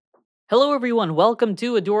Hello, everyone. Welcome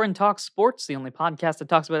to Adoran Talks Sports, the only podcast that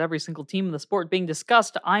talks about every single team in the sport being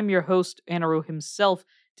discussed. I'm your host, Anaru himself.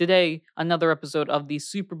 Today, another episode of the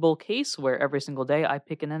Super Bowl case, where every single day I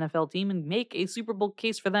pick an NFL team and make a Super Bowl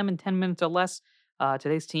case for them in 10 minutes or less.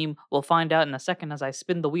 Today's team, we'll find out in a second as I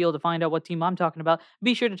spin the wheel to find out what team I'm talking about.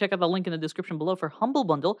 Be sure to check out the link in the description below for Humble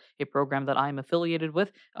Bundle, a program that I'm affiliated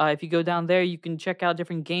with. If you go down there, you can check out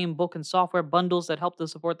different game, book, and software bundles that help to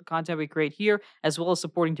support the content we create here, as well as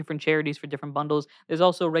supporting different charities for different bundles. There's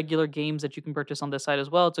also regular games that you can purchase on this site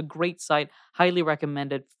as well. It's a great site, highly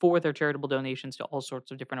recommended for their charitable donations to all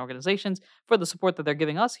sorts of different organizations. For the support that they're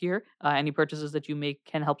giving us here, any purchases that you make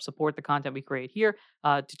can help support the content we create here.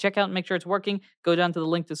 To check out and make sure it's working, go down to the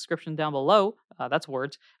link description down below. That's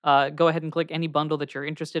words. Go ahead and click any bundle that you're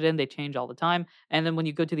interested in. They change all the time. And then when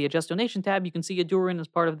you go to the Adjust Donation tab, you can see Adurin as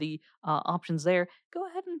part of the options there. Go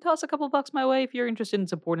ahead and toss a couple bucks my way if you're interested in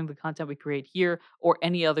supporting the content we create here or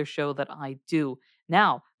any other show that I do.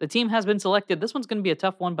 Now, the team has been selected. This one's going to be a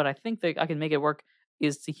tough one, but I think that I can make it work.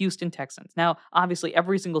 Is the Houston Texans. Now, obviously,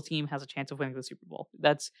 every single team has a chance of winning the Super Bowl.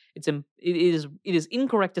 It is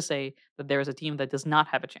incorrect to say that there is a team that does not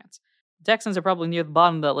have a chance. The Texans are probably near the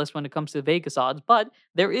bottom of that list when it comes to Vegas odds, but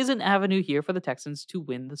there is an avenue here for the Texans to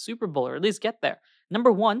win the Super Bowl, or at least get there.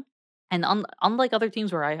 Number one, and unlike other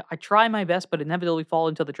teams where I try my best but inevitably fall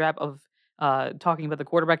into the trap of talking about the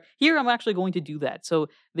quarterback, here I'm actually going to do that. So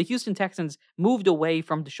the Houston Texans moved away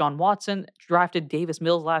from Deshaun Watson, drafted Davis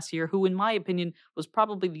Mills last year, who, in my opinion, was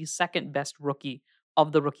probably the second best rookie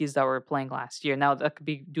of the rookies that were playing last year. Now, that could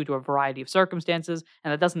be due to a variety of circumstances,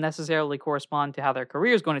 and that doesn't necessarily correspond to how their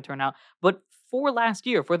career is going to turn out. But for last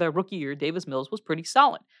year, for their rookie year, Davis Mills was pretty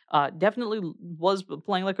solid. Definitely was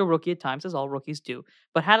playing like a rookie at times, as all rookies do,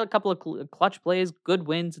 but had a couple of clutch plays, good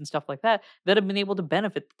wins, and stuff like that that have been able to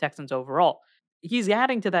benefit the Texans overall. He's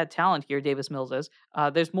adding to that talent here, Davis Mills is.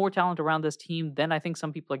 There's more talent around this team than I think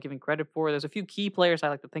some people are giving credit for. There's a few key players I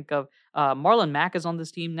like to think of. Marlon Mack is on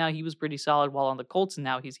this team now. He was pretty solid while on the Colts, and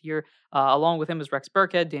now he's here. Along with him is Rex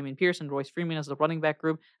Burkhead, Damian Pierce, and Royce Freeman as the running back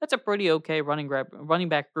group. That's a pretty okay running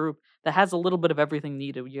back group that has a little bit of everything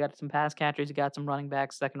needed. You got some pass catchers, you got some running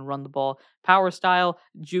backs that can run the ball, power style,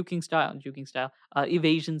 juking style,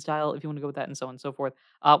 evasion style, if you want to go with that, and so on and so forth.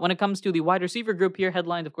 When it comes to the wide receiver group here,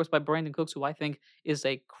 headlined, of course, by Brandon Cooks, who I think is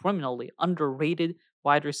a criminally underrated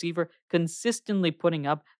wide receiver, consistently putting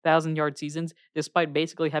up 1,000-yard seasons, despite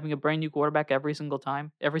basically having a brand new quarterback every single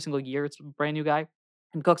year. It's a brand new guy.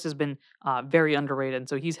 And Cooks has been very underrated. And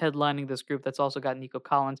so he's headlining this group that's also got Nico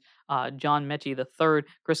Collins, John Mechie III,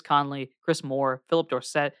 Chris Conley, Chris Moore, Philip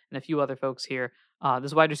Dorsett, and a few other folks here.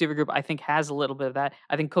 This wide receiver group, I think, has a little bit of that.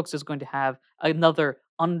 I think Cooks is going to have another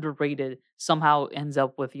underrated, somehow ends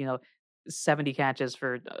up with, 70 catches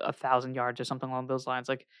for 1,000 yards or something along those lines.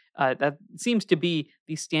 Like that seems to be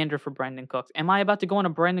the standard for Brandon Cooks. Am I about to go on a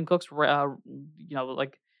Brandon Cooks,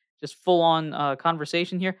 like just full on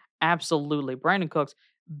conversation here? Absolutely, Brandon Cooks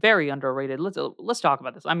very underrated. Let's talk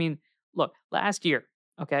about this. I mean, look, last year,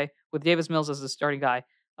 okay, with Davis Mills as the starting guy,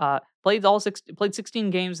 played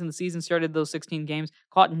 16 games in the season. Started those 16 games,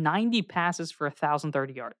 caught 90 passes for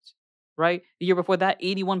 1,030 yards. Right, the year before that,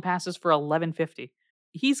 81 passes for 1150.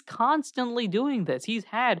 He's constantly doing this. He's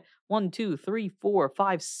had 1, 2, 3, 4,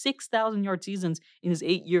 5, 6,000-yard seasons in his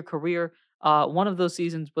 8-year career. One of those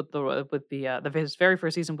seasons his very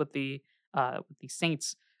first season with the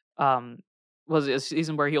Saints was a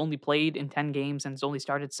season where he only played in 10 games and has only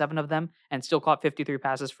started 7 of them and still caught 53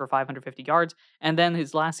 passes for 550 yards. And then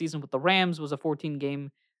his last season with the Rams was a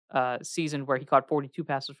 14-game season where he caught 42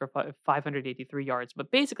 passes for 583 yards.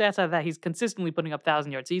 But basically, outside of that, he's consistently putting up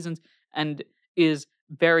 1,000-yard seasons and is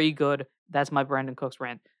very good. That's my Brandon Cooks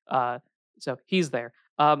rant. So he's there.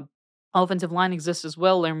 Offensive line exists as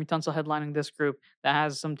well. Laremy Tunsil headlining this group that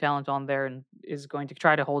has some talent on there and is going to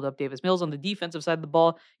try to hold up Davis Mills. On the defensive side of the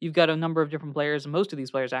ball, you've got a number of different players, and most of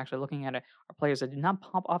these players, actually looking at it, are players that did not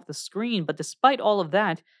pop off the screen. But despite all of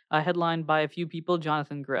that, headlined by a few people: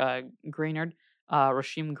 Jonathan Greenard,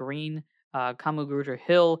 Rasheem Green, Kamu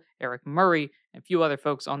Grugier-Hill, Eric Murray, and a few other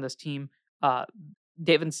folks on this team.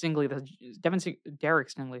 Derek Stingley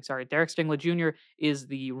Jr. is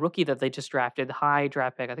the rookie that they just drafted, the high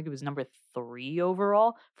draft pick. I think it was number 3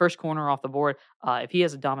 overall, first corner off the board. If he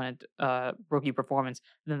has a dominant rookie performance,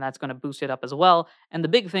 then that's going to boost it up as well. And the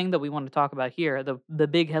big thing that we want to talk about here, the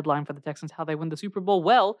big headline for the Texans, how they win the Super Bowl.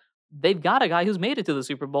 Well, they've got a guy who's made it to the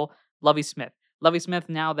Super Bowl, Lovie Smith. Lovie Smith,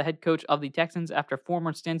 now the head coach of the Texans after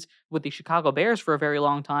former stints with the Chicago Bears for a very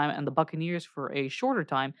long time and the Buccaneers for a shorter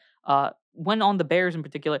time. When on the Bears in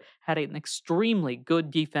particular, had an extremely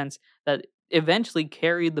good defense that eventually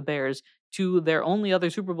carried the Bears to their only other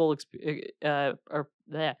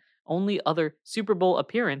only other Super Bowl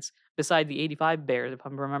appearance beside the '85 Bears, if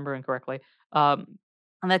I'm remembering correctly. Um,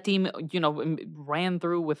 and that team, ran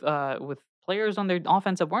through with players on their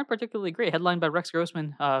offense that weren't particularly great, headlined by Rex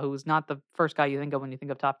Grossman, who's not the first guy you think of when you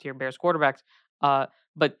think of top tier Bears quarterbacks.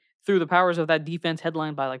 But through the powers of that defense,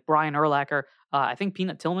 headlined by like Brian Urlacher, I think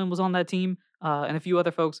Peanut Tillman was on that team, and a few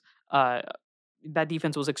other folks. That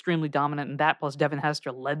defense was extremely dominant, and that plus Devin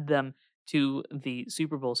Hester led them to the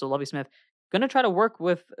Super Bowl. So Lovie Smith going to try to work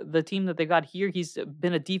with the team that they got here. He's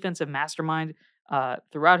been a defensive mastermind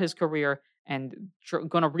throughout his career, and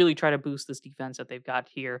going to really try to boost this defense that they've got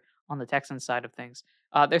here on the Texans side of things.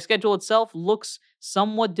 Their schedule itself looks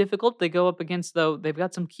somewhat difficult. They go up against, though, they've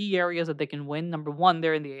got some key areas that they can win. Number one,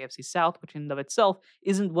 they're in the AFC South, which in and of itself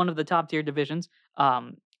isn't one of the top tier divisions.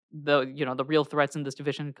 The real threats in this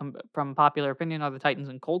division, from popular opinion, are the Titans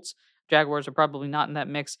and Colts. Jaguars are probably not in that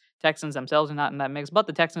mix. Texans themselves are not in that mix. But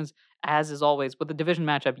the Texans, as is always with the division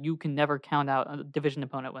matchup, you can never count out a division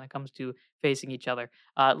opponent when it comes to facing each other.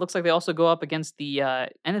 It looks like they also go up against the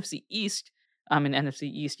NFC East. I'm an NFC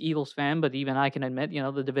East Eagles fan, but even I can admit,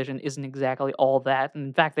 the division isn't exactly all that. And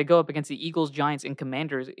in fact, they go up against the Eagles, Giants, and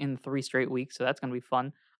Commanders in 3 straight weeks, so that's going to be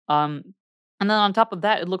fun. And then on top of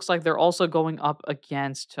that, it looks like they're also going up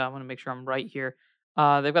against, I want to make sure I'm right here.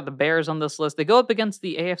 They've got the Bears on this list. They go up against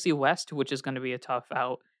the AFC West, which is going to be a tough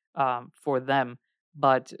out for them.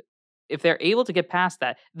 But if they're able to get past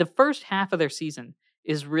that, the first half of their season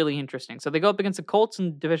is really interesting. So they go up against the Colts in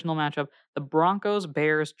the divisional matchup, the Broncos,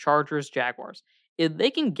 Bears, Chargers, Jaguars. If they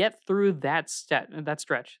can get through that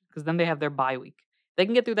stretch, because then they have their bye week. They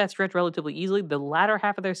can get through that stretch relatively easily. The latter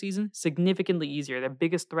half of their season, significantly easier. Their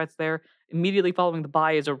biggest threats there, immediately following the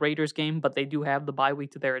bye, is a Raiders game, but they do have the bye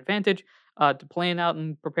week to their advantage to plan out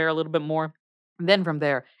and prepare a little bit more. And then from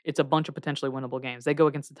there, it's a bunch of potentially winnable games. They go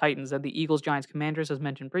against the Titans, the Eagles, Giants, Commanders, as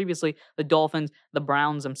mentioned previously, the Dolphins, the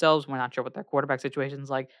Browns themselves. We're not sure what their quarterback situation is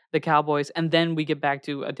like, the Cowboys, and then we get back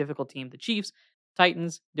to a difficult team, the Chiefs.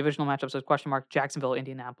 Titans, divisional matchups with question mark, Jacksonville,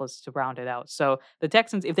 Indianapolis to round it out. So the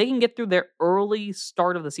Texans, if they can get through their early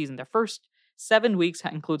start of the season, their first 7 weeks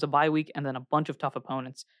includes a bye week and then a bunch of tough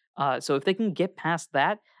opponents. So if they can get past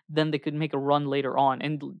that, then they could make a run later on.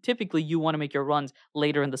 And typically, you want to make your runs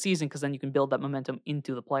later in the season because then you can build that momentum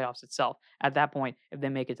into the playoffs itself. At that point, if they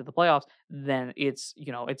make it to the playoffs, then it's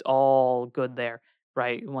all good there.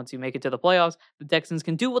 Right. Once you make it to the playoffs, the Texans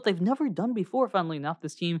can do what they've never done before, funnily enough.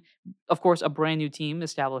 This team, of course, a brand new team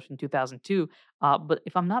established in 2002. But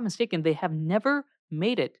if I'm not mistaken, they have never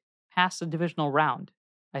made it past the divisional round.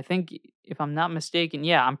 I think, if I'm not mistaken,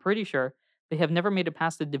 yeah, I'm pretty sure they have never made it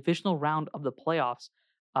past the divisional round of the playoffs,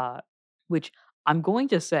 uh, which I'm going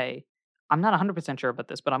to say, I'm not 100% sure about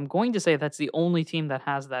this, but I'm going to say that's the only team that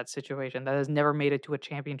has that situation, that has never made it to a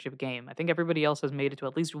championship game. I think everybody else has made it to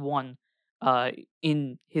at least one uh,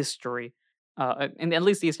 in history, in at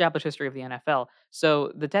least the established history of the NFL.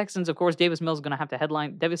 So the Texans, of course, Davis Mills is going to have to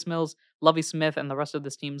headline. Davis Mills, Lovie Smith, and the rest of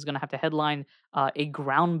this team is going to have to headline a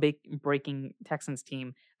ground-breaking Texans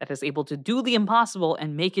team that is able to do the impossible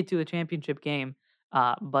and make it to a championship game.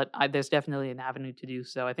 There's definitely an avenue to do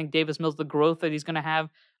so. I think Davis Mills, the growth that he's going to have,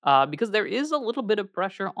 because there is a little bit of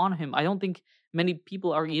pressure on him. I don't think many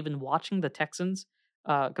people are even watching the Texans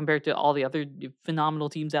compared to all the other phenomenal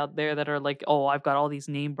teams out there that are like, oh, I've got all these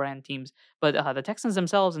name brand teams. But the Texans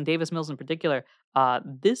themselves and Davis Mills in particular,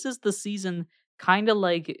 this is the season kind of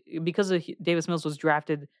like, because Davis Mills was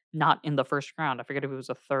drafted not in the first round. I forget if it was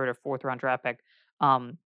a third or fourth round draft pick.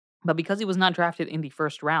 But because he was not drafted in the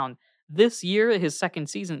first round, this year, his second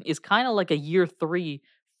season, is kind of like a year 3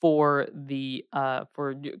 for the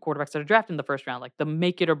quarterbacks that are drafted in the first round, like the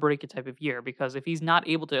make it or break it type of year. Because if he's not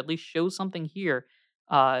able to at least show something here,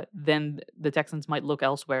 then the Texans might look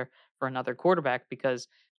elsewhere for another quarterback. Because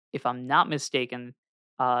if I'm not mistaken,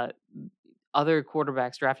 uh, other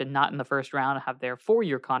quarterbacks drafted not in the first round have their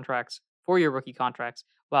 4-year contracts, 4-year rookie contracts,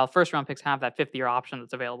 while first round picks have that 5th-year option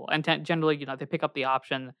that's available. And generally, they pick up the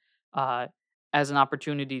option uh, as an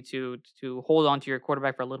opportunity to hold on to your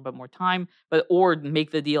quarterback for a little bit more time, or make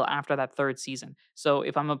the deal after that third season. So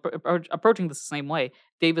if I'm approaching this the same way,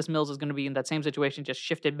 Davis Mills is going to be in that same situation, just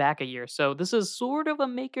shifted back a year. So this is sort of a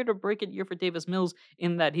make it or break it year for Davis Mills,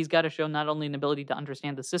 in that he's got to show not only an ability to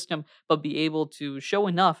understand the system, but be able to show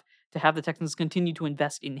enough to have the Texans continue to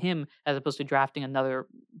invest in him, as opposed to drafting another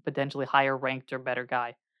potentially higher ranked or better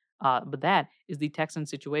guy. But that is the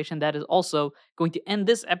Texans situation. That is also going to end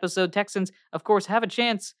this episode. Texans, of course, have a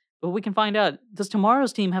chance, but we can find out, does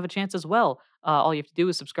tomorrow's team have a chance as well? All you have to do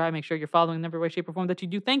is subscribe. Make sure you're following in every way, shape, or form that you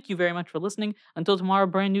do. Thank you very much for listening. Until tomorrow,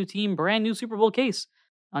 brand new team, brand new Super Bowl case.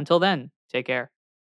 Until then, take care.